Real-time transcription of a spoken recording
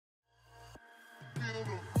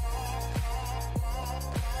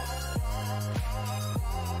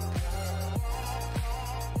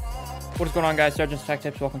What is going on, guys?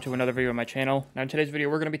 SargeantsTechTips. Welcome to another video on my channel. Now in today's video,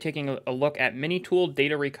 we're going to be taking a look at MiniTool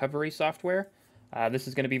data recovery software. This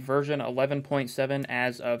is going to be version 11.7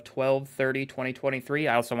 as of 12/30/2023.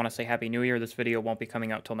 I also want to say Happy New Year. This video won't be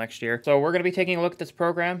coming out till next year. So we're going to be taking a look at this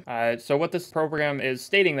program. So what this program is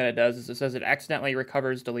stating that it does is it says it accidentally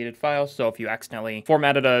recovers deleted files. So if you accidentally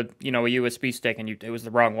formatted a USB stick and it was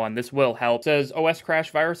the wrong one, this will help. It says OS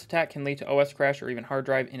crash virus attack can lead to OS crash or even hard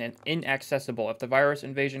drive inaccessible. If the virus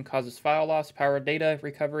invasion causes file loss, power data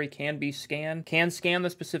recovery can scan the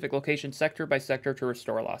specific location sector by sector to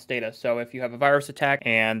restore lost data. So if you have a virus attack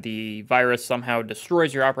and the virus somehow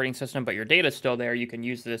destroys your operating system but your data is still there, you can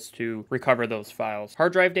use this to recover those files.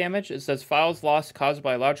 Hard drive damage, it says files lost caused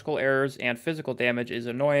by logical errors and physical damage is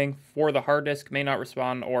annoying for the hard disk, may not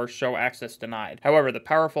respond or show access denied. However, the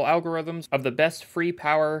powerful algorithms of the best free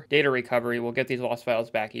power data recovery will get these lost files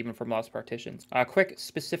back even from lost partitions. Quick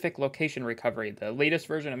specific location recovery. The latest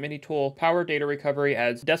version of MiniTool power data recovery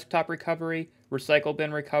adds desktop recovery, recycle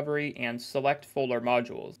bin recovery, and select folder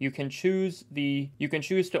modules. You can choose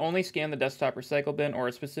to only scan the desktop recycle bin or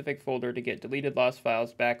a specific folder to get deleted lost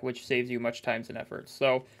files back, which saves you much time and effort.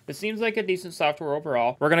 So this seems like a decent software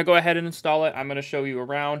overall. We're gonna go ahead and install it. I'm gonna show you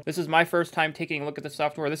around. This is my first time taking a look at the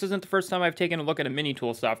software. This isn't the first time I've taken a look at a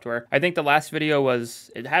MiniTool software. I think the last video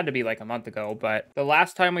it had to be like a month ago, but the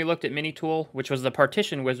last time we looked at MiniTool, which was the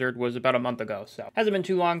partition wizard, was about a month ago. So hasn't been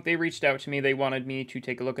too long. They reached out to me. They wanted me to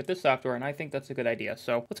take a look at this software, and I think that's a good idea.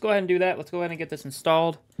 So let's go ahead and do that. Let's go ahead and get this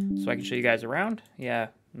installed so I can show you guys around. Yeah.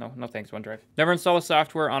 No thanks, OneDrive. Never install a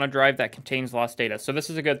software on a drive that contains lost data. So this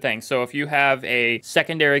is a good thing. So if you have a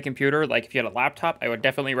secondary computer, like if you had a laptop, I would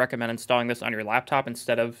definitely recommend installing this on your laptop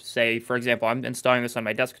instead of, say, for example, I'm installing this on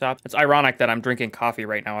my desktop. It's ironic that I'm drinking coffee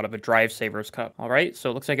right now out of a Drive Savers cup. All right, so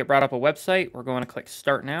it looks like it brought up a website. We're going to click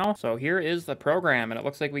Start Now. So here is the program, and it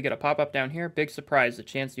looks like we get a pop-up down here. Big surprise, a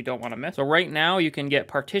chance you don't want to miss. So right now, you can get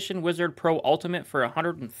Partition Wizard Pro Ultimate for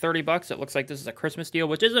 130 bucks. It looks like this is a Christmas deal,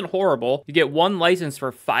 which isn't horrible. You get one license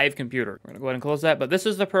for 5 computers. We're gonna go ahead and close that, but this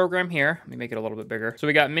is the program here. Let me make it a little bit bigger. So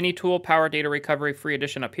we got MiniTool Power Data Recovery Free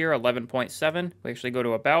Edition up here, 11.7. We actually go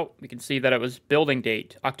to About. We can see that it was building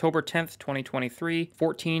date, October 10th, 2023.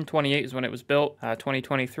 14/28 is when it was built.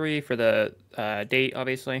 2023 for the date,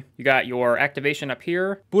 obviously. You got your activation up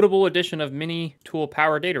here. Bootable edition of MiniTool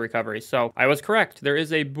Power Data Recovery. So I was correct. There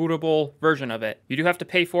is a bootable version of it. You do have to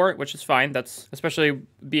pay for it, which is fine. That's especially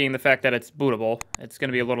being the fact that it's bootable. It's going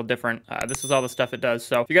to be a little different. This is all the stuff it does.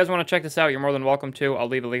 So if you guys want to check this out, you're more than welcome to. I'll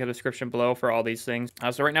leave a link in the description below for all these things.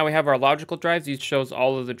 So right now we have our logical drives. These shows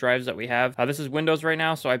all of the drives that we have. This is Windows right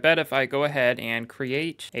now. So I bet if I go ahead and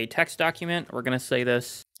create a text document, we're going to say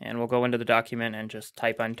this, and we'll go into the document and just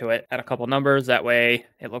type into it, add a couple numbers. That way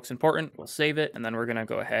it looks important. We'll save it, and then we're gonna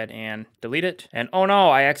go ahead and delete it. And oh no,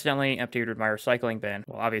 I accidentally emptied my recycling bin.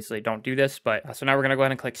 Well, obviously don't do this, but so now we're gonna go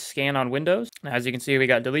ahead and click Scan on Windows. Now, as you can see, we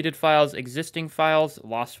got deleted files, existing files,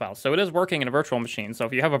 lost files. So it is working in a virtual machine. So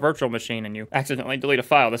if you have a virtual machine and you accidentally delete a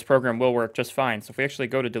file, this program will work just fine. So if we actually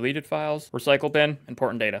go to deleted files, recycle bin,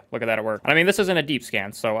 important data, look at that at work. I mean, this isn't a deep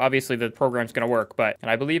scan, so obviously the program's gonna work, and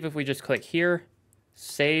I believe if we just click here,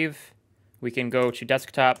 save, we can go to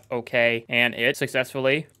desktop, okay, and it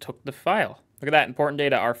successfully took the file. Look at that, important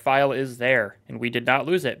data, our file is there, and we did not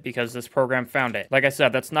lose it because this program found it. Like I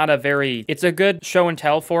said, that's not it's a good show and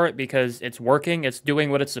tell for it because it's working, it's doing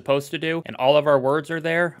what it's supposed to do, and all of our words are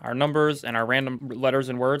there, our numbers and our random letters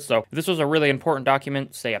and words. So if this was a really important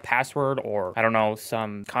document, say a password or, I don't know,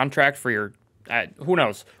 some contract for your who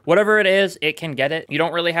knows? Whatever it is, it can get it. You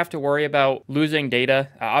don't really have to worry about losing data.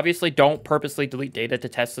 Obviously, don't purposely delete data to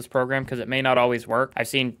test this program because it may not always work. I've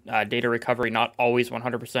seen data recovery not always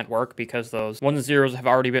 100% work because those ones and zeros have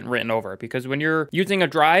already been written over. Because when you're using a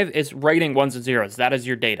drive, it's writing ones and zeros. That is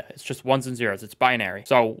your data. It's just ones and zeros. It's binary.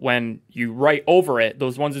 So when you write over it,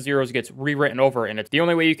 those ones and zeros gets rewritten over, and it's the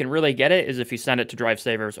only way you can really get it is if you send it to Drive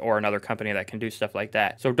Savers or another company that can do stuff like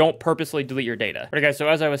that. So don't purposely delete your data. All right, guys. So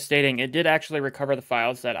as I was stating, it did actually recover the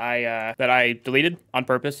files that I deleted on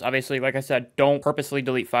purpose. Obviously, like I said, don't purposely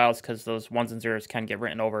delete files because those ones and zeros can get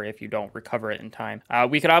written over if you don't recover it in time.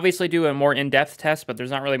 We could obviously do a more in-depth test, but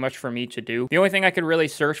there's not really much for me to do. The only thing I could really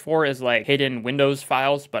search for is like hidden Windows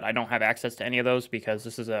files, but I don't have access to any of those because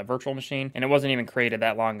this is a virtual machine and it wasn't even created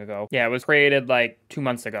that long ago. Yeah, it was created like 2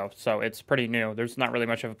 months ago, so it's pretty new. There's not really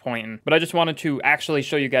much of a point in, but I just wanted to actually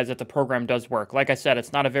show you guys that the program does work. Like I said,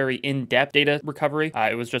 it's not a very in-depth data recovery.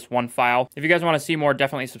 It was just one file. If you guys want to see more,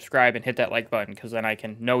 definitely subscribe and hit that like button because then I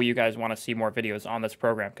can know you guys want to see more videos on this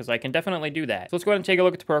program because I can definitely do that. So let's go ahead and take a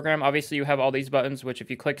look at the program. Obviously, you have all these buttons, which if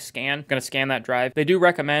you click scan, I'm going to scan that drive. They do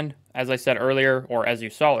recommend as I said earlier, or as you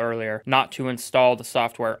saw earlier, not to install the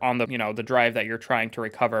software on the, the drive that you're trying to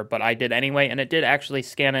recover, but I did anyway, and it did actually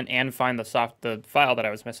scan it and find the file that I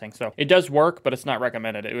was missing. So it does work, but it's not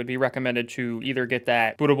recommended. It would be recommended to either get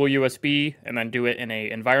that bootable USB and then do it in a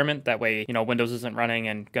environment. That way, Windows isn't running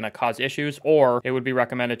and gonna cause issues, or it would be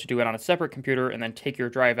recommended to do it on a separate computer and then take your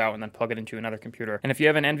drive out and then plug it into another computer. And if you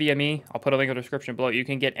have an NVMe, I'll put a link in the description below. You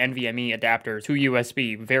can get NVMe adapters to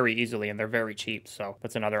USB very easily, and they're very cheap. So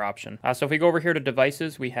that's another option. So if we go over here to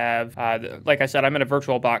devices, we have, like I said, I'm in a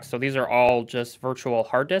virtual box, so these are all just virtual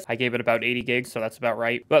hard disks. I gave it about 80 gigs, so that's about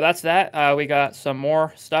right. But that's that. We got some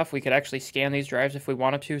more stuff. We could actually scan these drives if we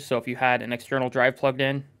wanted to. So if you had an external drive plugged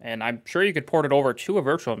in, and I'm sure you could port it over to a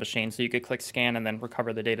virtual machine, so you could click scan and then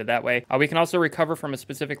recover the data that way. We can also recover from a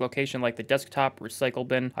specific location like the desktop recycle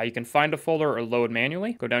bin. You can find a folder or load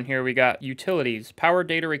manually. Go down here, we got utilities, power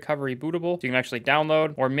data recovery bootable, so you can actually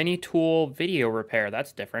download, or MiniTool video repair.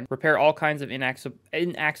 That's different. Repair all kinds of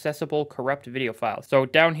inaccessible corrupt video files. So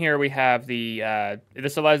down here we have the,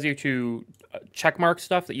 this allows you to checkmark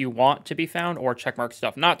stuff that you want to be found or checkmark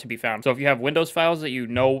stuff not to be found. So if you have Windows files that you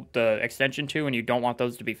know the extension to and you don't want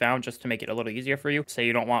those to be found, just to make it a little easier for you, say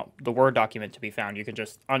you don't want the Word document to be found, you can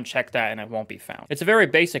just uncheck that and it won't be found. It's a very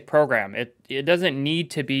basic program. It doesn't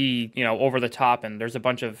need to be, over the top, and there's a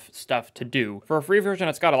bunch of stuff to do. For a free version,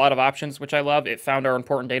 it's got a lot of options, which I love. It found our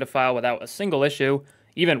important data file without a single issue,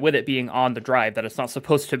 even with it being on the drive that it's not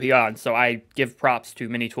supposed to be on. So I give props to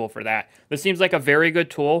MiniTool for that. This seems like a very good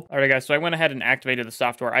tool. All right, guys, so I went ahead and activated the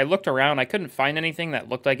software. I looked around. I couldn't find anything that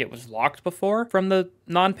looked like it was locked before from the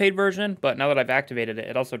non-paid version, but now that I've activated it,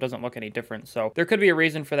 it also doesn't look any different. So there could be a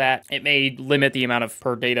reason for that. It may limit the amount of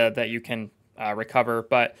per data that you can recover,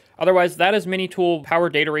 but otherwise, that is MiniTool Power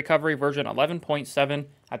Data Recovery version 11.7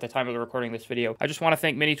 at the time of the recording this video. I just want to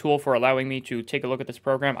thank MiniTool for allowing me to take a look at this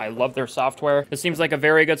program. I love their software. This seems like a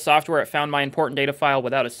very good software. It found my important data file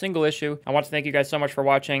without a single issue. I want to thank you guys so much for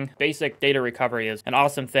watching. Basic data recovery is an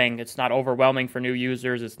awesome thing. It's not overwhelming for new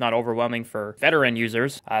users. It's not overwhelming for veteran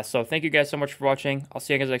users. So thank you guys so much for watching. I'll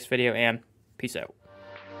see you guys next video, and peace out.